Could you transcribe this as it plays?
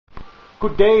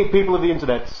Good day, people of the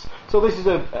internet. So this is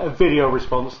a video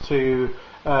response to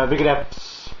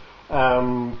Vigadeath's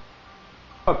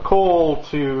a call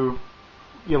to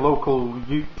your local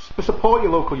support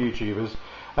your local YouTubers.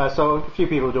 So a few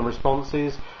people have done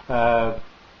responses.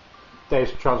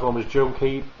 There's Transformers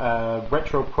Junkie,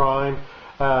 Retro Prime,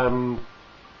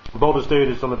 Borders Dude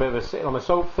has done a bit of a sit on a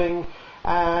soap thing,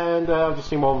 and I've just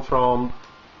seen one from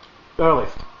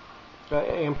Earlift,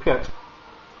 in Piet.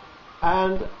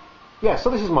 And yeah,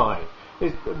 so this is mine.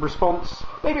 It's a response.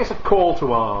 Maybe it's a call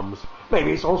to arms.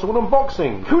 Maybe it's also an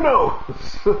unboxing. Who knows?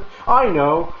 I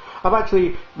know. I've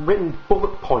actually written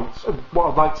bullet points of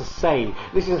what I'd like to say.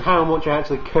 This is how much I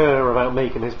actually care about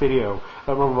making this video,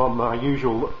 rather than my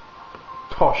usual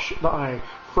tosh that I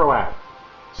throw out.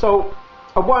 So,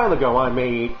 a while ago I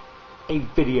made a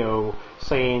video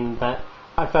saying that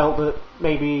I felt that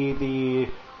maybe the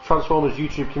Transformers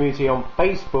YouTube community on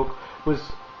Facebook was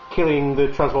killing the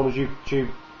Transformers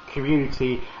YouTube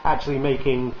community actually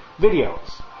making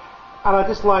videos. And I'd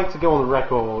just like to go on the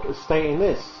record as stating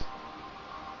this.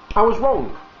 I was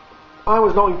wrong. I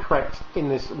was not incorrect in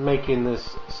making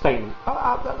this statement.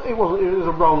 It was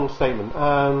a wrong statement.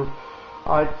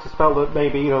 I just felt that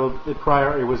maybe, the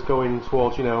priority was going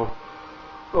towards,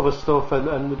 other stuff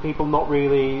and the people not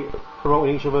really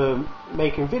promoting each other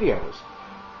making videos.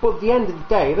 But at the end of the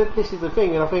day, this is the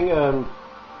thing, and I think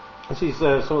this is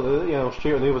some of the,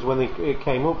 Stuart and the others when they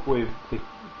came up with the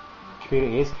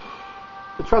community is,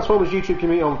 the Transformers YouTube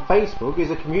community on Facebook is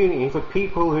a community for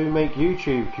people who make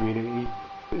YouTube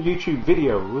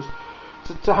videos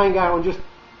to hang out and just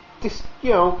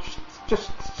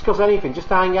discuss anything, just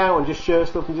hang out and just share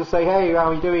stuff and just say, hey, how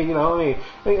are you doing,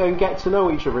 and get to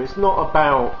know each other. It's not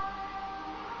about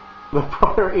the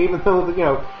priority, even though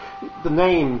the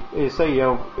name is, say,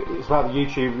 it's about the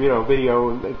YouTube, video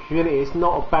and the community. It's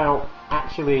not about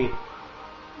actually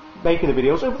making the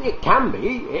videos. It can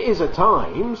be, it is at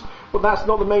times, but that's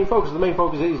not the main focus. The main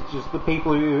focus is just the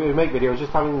people who make videos,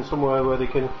 just having somewhere where they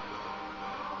can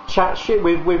chat shit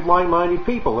with like-minded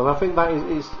people, and I think that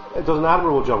it does an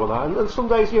admirable job of that. And some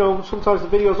days, sometimes the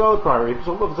videos are the priority, but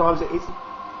other times it's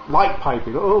light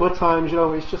piping, other times,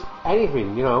 it's just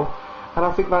anything, and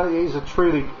I think that is a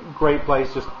truly great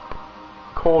place, just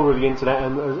corner of the internet.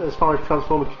 And as far as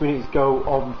Transformer communities go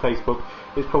on Facebook,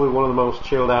 it's probably one of the most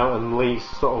chilled out and least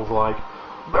sort of like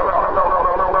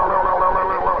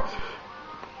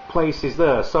places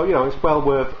there. So it's well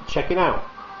worth checking out.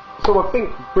 So I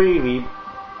think really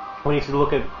we need to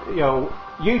look at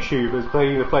YouTube as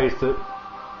being the place that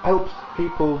helps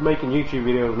people making YouTube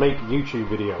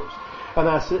videos, and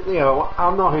that's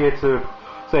I'm not here to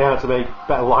say how to make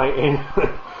better lighting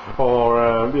or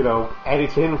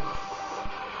editing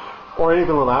or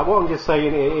anything like that. What I'm just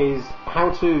saying is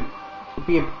how to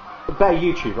be a better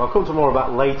YouTuber. I'll come to more of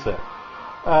that later.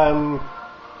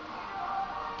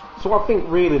 So I think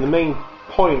really the main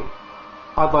point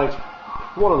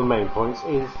one of the main points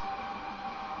is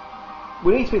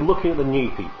we need to be looking at the new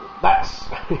people. That's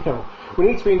we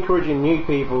need to be encouraging new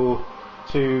people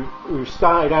who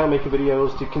started out making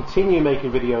videos to continue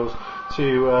making videos,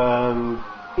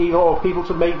 or people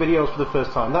to make videos for the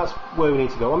first time. That's where we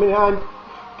need to go. I mean, I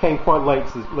came quite late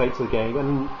to the game,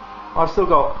 and I've still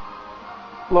got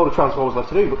a load of Transformers left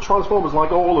to do. But Transformers,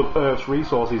 like all of Earth's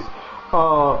resources,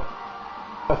 are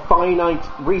a finite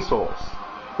resource.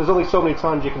 There's only so many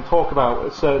times you can talk about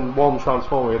a certain one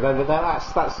Transformer, and then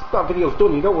that video's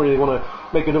done. You don't really want to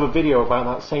make another video about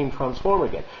that same Transformer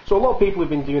again. So a lot of people who've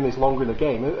been doing this longer in the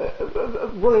game are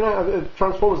running out of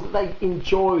Transformers that they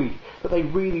enjoy, that they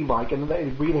really like, and that they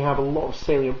really have a lot of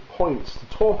salient points to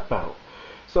talk about.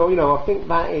 So I think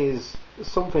that is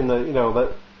something that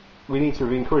that we need to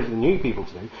be encouraging the new people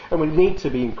to do, and we need to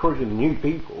be encouraging the new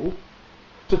people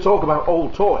to talk about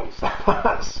old toys.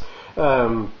 That's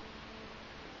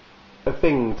a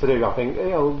thing to do. I think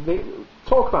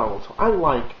talk about old toys. I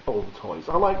like old toys.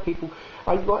 I like people.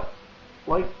 I like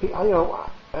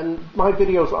and my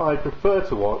videos that I prefer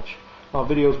to watch are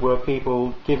videos where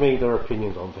people give me their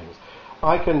opinions on things.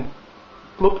 I can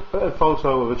look at a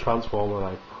photo of a Transformer and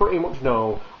I pretty much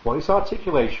know what its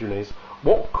articulation is,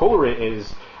 what colour it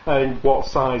is, and what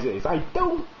size it is. I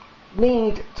don't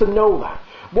need to know that.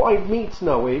 What I need to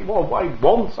know is, what I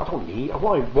want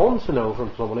to know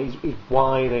from someone is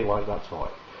why they like that toy.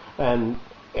 And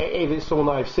if it's someone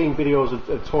that I've seen videos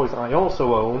of toys that I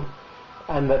also own,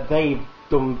 and that they've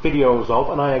done videos of,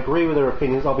 and I agree with their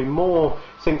opinions, I'll be more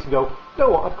synced to go, you know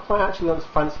what, I quite actually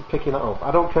fancy picking that up.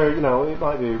 I don't care, it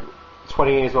might be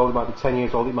 20 years old, it might be 10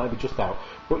 years old, it might be just out.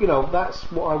 But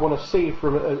that's what I want to see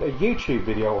from a YouTube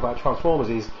video about Transformers,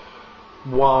 is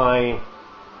why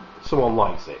someone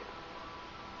likes it.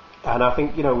 And I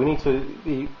think, you know, we need to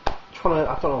be trying to,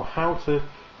 I don't know how to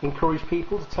encourage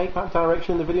people to take that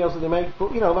direction in the videos that they make,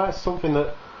 but, you know, that's something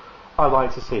that I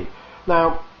like to see.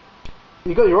 Now,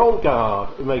 you've got your old guard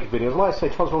who make videos, like I say,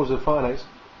 Transformers is a finite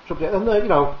subject, and they're, you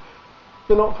know,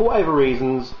 they're not, for whatever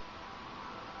reasons,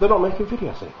 they're not making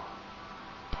videos anymore.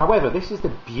 However, this is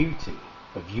the beauty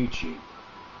of YouTube,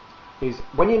 is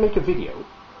when you make a video,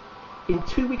 in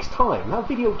 2 weeks' time, that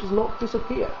video does not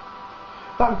disappear.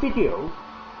 That video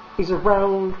is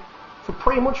around for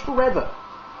pretty much forever.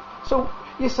 So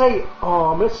you say,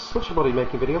 oh, I miss such a body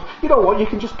making videos. You know what, you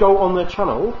can just go on their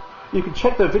channel, you can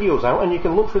check their videos out, and you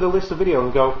can look through the list of videos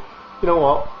and go, you know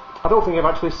what, I don't think I've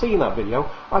actually seen that video,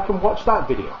 I can watch that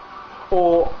video.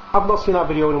 Or, I've not seen that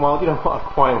video in a while, you know what, I'd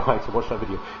quite like to watch that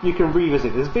video. You can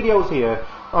revisit. There's videos here,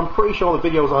 I'm pretty sure the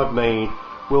videos I've made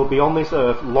will be on this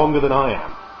earth longer than I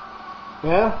am.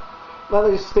 Yeah? Let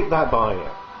us stick that by you.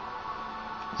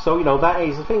 So, you know, that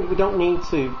is the thing. We don't need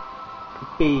to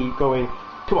be going,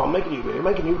 come on, make a new video,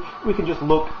 make a new... We can just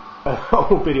look at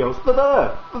old videos. They're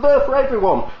there. They're there for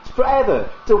everyone. It's forever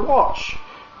to watch.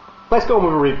 Let's go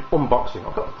on with an unboxing.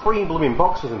 I've got 3 blooming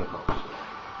boxes in the box.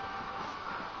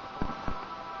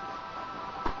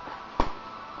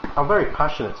 I'm very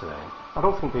passionate today. I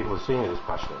don't think people have seen me this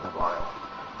passionate in a while.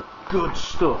 Good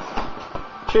stuff.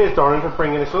 Cheers, Dorian, for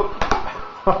bringing this up.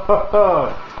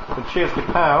 And cheers to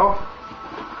Pow.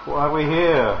 What have we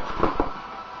here?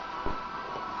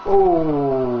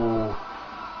 Oh,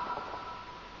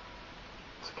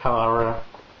 Takara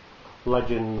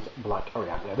Legends Black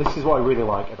Reactor. This is what I really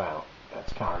like about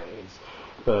Takara. Is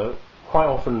quite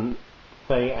often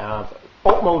they have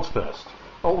alt modes first.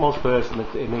 Alt modes first in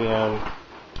the and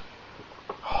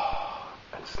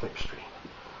slipstream.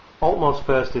 Alt modes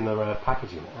first in the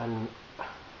packaging, and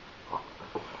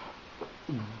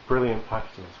brilliant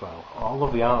packaging as well. I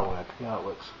love the artwork. The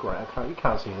artwork's great. You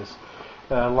can't see this.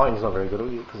 Lighting's not very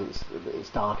good because it's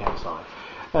dark outside.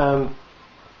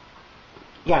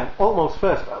 Yeah, almost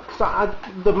first.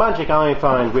 The magic I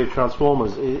find with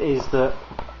Transformers is that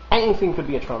anything could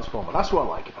be a Transformer. That's what I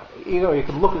like about it. You know, you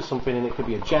can look at something and it could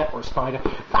be a jet or a spider.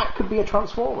 That could be a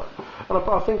Transformer. And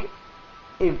I think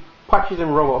if packaging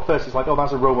a robot first, it's like, oh,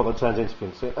 that's a robot that turns into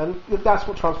things. And that's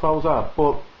what Transformers are.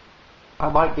 But I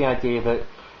like the idea that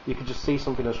you could just see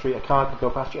something on the street, a car could go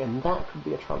past you, and that could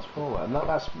be a Transformer. And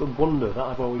that's the wonder that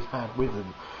I've always had with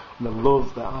them, and the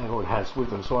love that I've always had with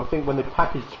them. So I think when they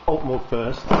package Alt Mode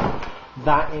first,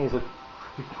 that is a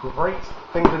great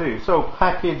thing to do. So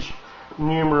package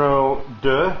numero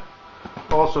 2,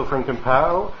 also from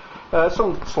Compal.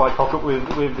 Some slight cock-up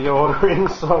with the ordering,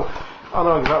 so I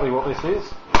know exactly what this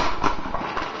is.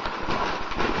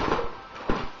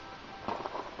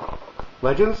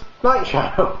 Legends Night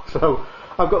Shadow. So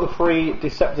I've got the free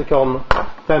Decepticon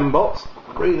Fembots.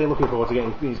 Really looking forward to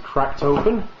getting these cracked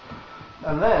open.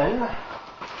 And then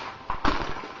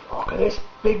look at this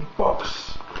big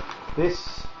box.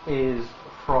 This is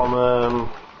from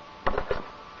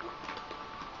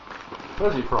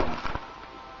where's it from?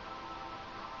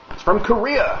 It's from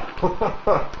Korea.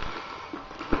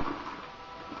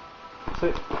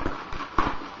 So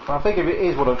I think if it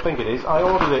is what I think it is, I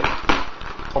ordered it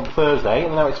on Thursday,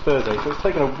 and now it's Thursday, so it's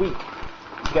taken a week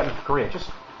to get me to Korea. Just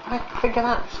think of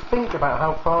that. Just think about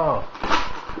how far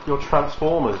your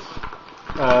Transformers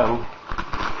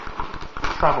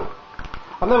travel.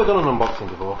 I've never done an unboxing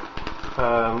before.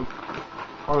 I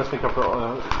always think I've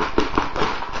got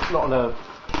not a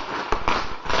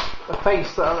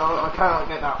face that I can't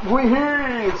get that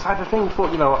wee type of thing.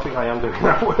 But you know, I think I am doing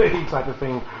that wee type of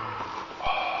thing.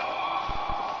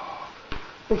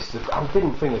 I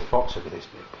didn't think this box would be this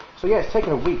big. So yeah, it's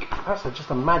taken a week. That's just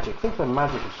a magic. Think of the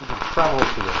magic of sort of travelling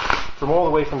to it from all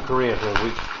the way from Korea for a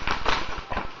week.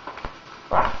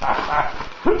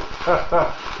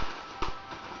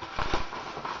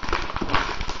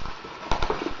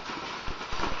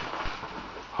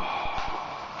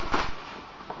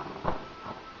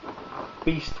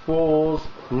 Beast Wars,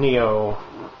 Neo,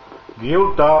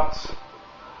 Vigadeath,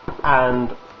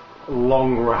 and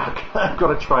Long Rack. I've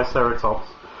got a Triceratops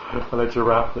and a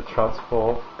giraffe that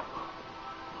transform.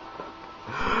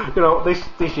 You know,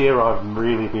 this year I've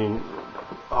really been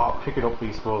picking up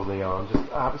Beast Wars Neo. I'm just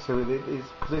absolutely,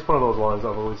 because it's one of those lines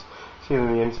I've always seen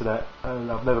on the internet, and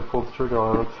I've never pulled the trigger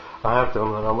on them. I have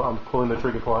done, and I'm pulling the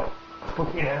trigger quite.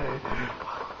 Yeah.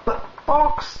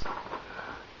 Box.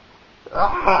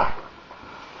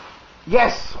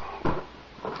 Yes.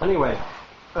 Anyway.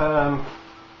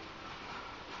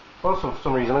 Also, for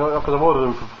some reason, because I've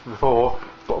ordered them before,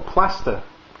 put a plaster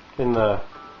in there,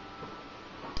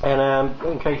 and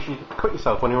in case you cut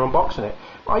yourself when you're unboxing it.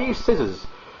 I use scissors,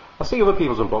 I see other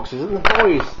people's unboxings, and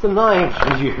the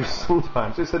knives you use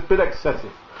sometimes, it's a bit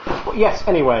excessive. But yes,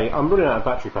 anyway, I'm running out of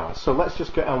battery power, so let's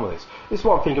just get on with this. This is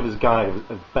what I think of as a guide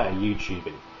of better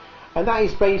YouTubing. And that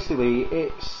is basically,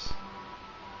 it's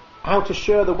how to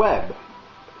share the web.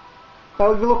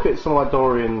 Now, if you look at someone like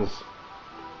Dorian's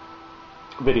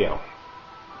video,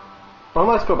 well,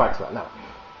 let's go back to that now.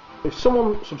 If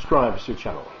someone subscribes to your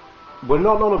channel, none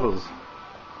of us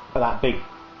are that big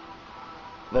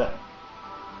that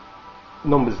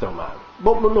numbers don't matter.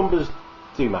 But the numbers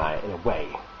do matter in a way.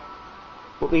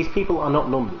 But these people are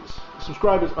not numbers.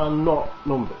 Subscribers are not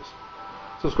numbers.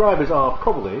 Subscribers are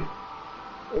probably,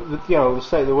 the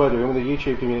state that we're doing with the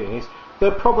YouTube community is,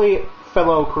 they're probably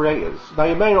fellow creators. Now,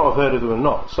 you may not have heard of them or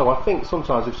not, so I think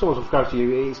sometimes if someone subscribes to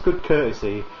you, it's good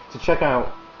courtesy to check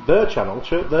out their channel,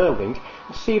 check their link,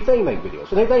 and see if they make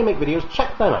videos. And if they make videos,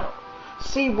 check them out.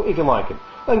 See if you like them,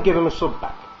 and give them a sub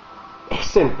back. It's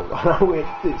simple. I know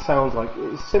it sounds like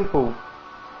it's simple,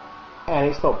 and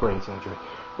it's not brain surgery,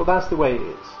 but that's the way it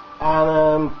is.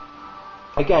 And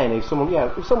again, if someone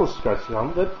subscribes to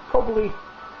you, they're probably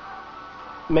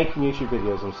making YouTube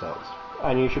videos themselves,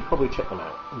 and you should probably check them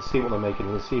out and see what they're making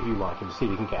and see if you like them, see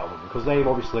if you can get on with them, because they've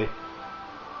obviously,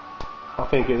 I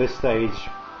think at this stage,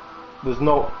 there's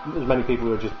not as many people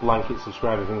who are just blanket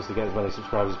subscribing things to get as many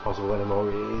subscribers as possible anymore.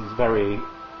 It is very,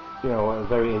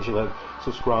 very insular.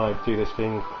 Subscribe, do this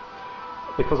thing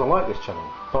because I like this channel,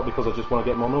 not because I just want to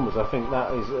get more numbers. I think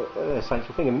that is an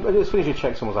essential thing. And as soon as you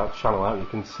check someone's channel out, you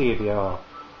can see if they are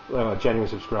a genuine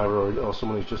subscriber or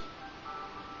someone who's just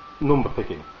number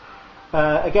picking.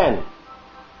 Again,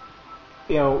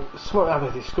 someone have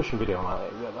a discussion video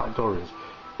like Dorian's.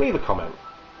 Leave a comment,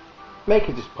 make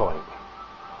a point,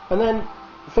 and then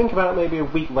think about it maybe a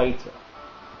week later.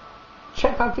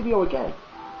 Check that video again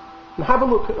and have a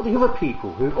look at the other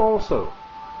people who've also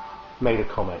made a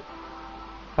comment.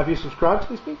 Have you subscribed to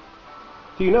these people?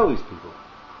 Do you know these people?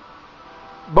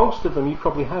 Most of them you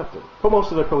probably have done, but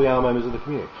most of them probably are members of the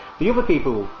community. The other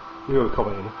people who are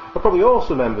commenting are probably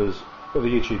also members of the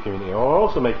YouTube community, or are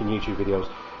also making YouTube videos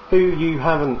who you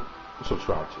haven't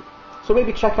subscribed to. So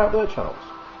maybe check out their channels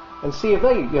and see if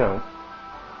they, are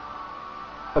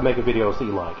making videos that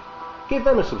you like. Give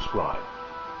them a subscribe.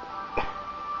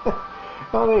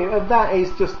 I mean, and that is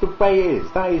just the way it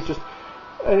is. That is just,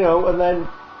 and then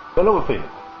another thing.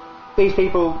 These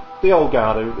people, the old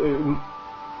guard, who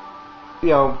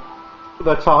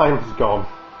their time's gone,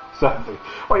 sadly.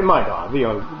 Well, it might not,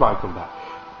 it might come back.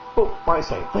 But, like I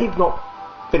say, they've not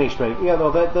finished making, their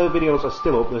videos are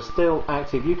still up, they're still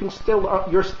active.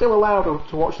 You're still allowed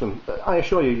to watch them. I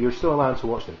assure you, you're still allowed to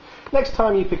watch them. Next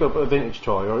time you pick up a vintage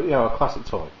toy or, a classic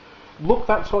toy, look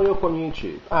that toy up on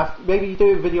YouTube. Maybe you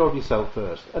do a video of yourself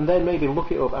first, and then maybe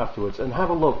look it up afterwards and have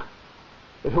a look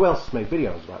at who else has made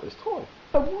videos about this toy.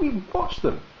 And we watch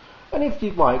them. And if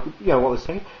you like, what they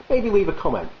say, maybe leave a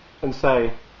comment and say,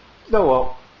 you know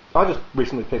what, I just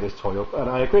recently picked this toy up, and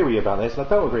I agree with you about this, and I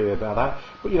don't agree with you about that.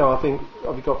 But I think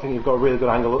you've got a really good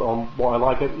angle on what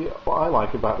I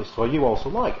like about this toy. You also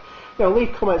like.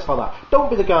 Leave comments like that. Don't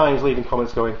be the guy who's leaving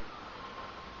comments going,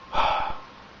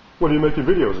 when are you making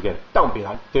videos again? Don't be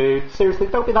that dude. Seriously,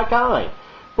 don't be that guy.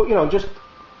 But just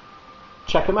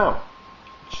check them out.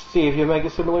 See if you make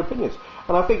similar opinions.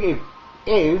 And I think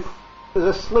if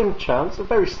there's a slim chance, a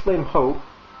very slim hope,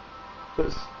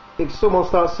 that if someone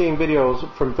starts seeing videos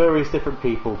from various different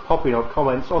people popping up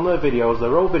comments on their videos,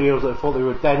 their old videos that they thought they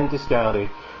were dead and discarded,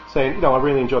 saying, I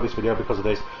really enjoyed this video because of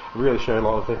this, I really share a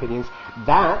lot of opinions,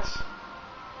 that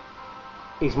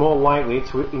is more likely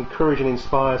to encourage and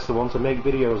inspire someone to make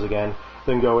videos again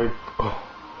than going, oh,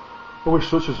 I wish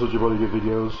such and such would give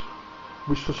videos, I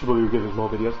wish such and such would give us more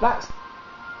videos.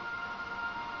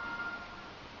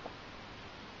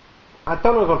 I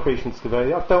don't know if I'm preaching to the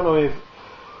very, I don't know if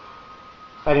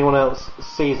anyone else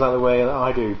sees that the way that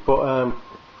I do, but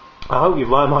I hope you've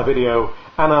liked my video,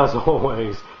 and as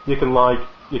always, you can like,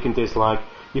 you can dislike,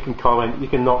 you can comment, you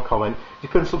can not comment, you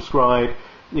can subscribe,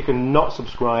 you can not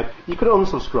subscribe, you can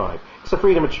unsubscribe. It's a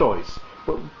freedom of choice.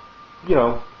 But,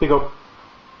 big up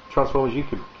Transformers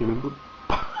YouTube.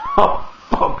 Oh,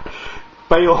 fuck.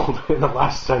 Failed in the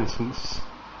last sentence.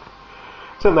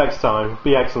 Till next time,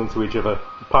 be excellent to each other.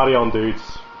 Party on,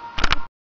 dudes.